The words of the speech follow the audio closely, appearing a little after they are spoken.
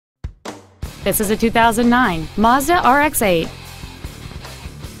This is a 2009 Mazda RX-8.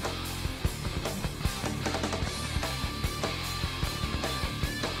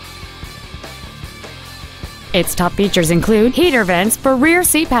 Its top features include heater vents for rear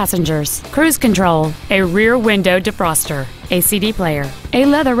seat passengers, cruise control, a rear window defroster, a CD player, a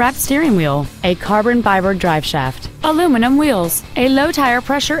leather-wrapped steering wheel, a carbon fiber drive shaft, aluminum wheels, a low tire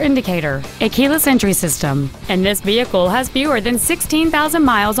pressure indicator, a keyless entry system, and this vehicle has fewer than 16,000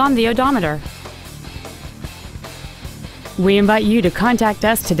 miles on the odometer. We invite you to contact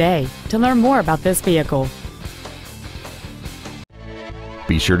us today to learn more about this vehicle.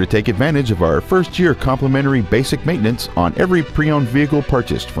 Be sure to take advantage of our first-year complimentary basic maintenance on every pre-owned vehicle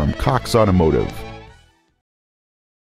purchased from Cox Automotive.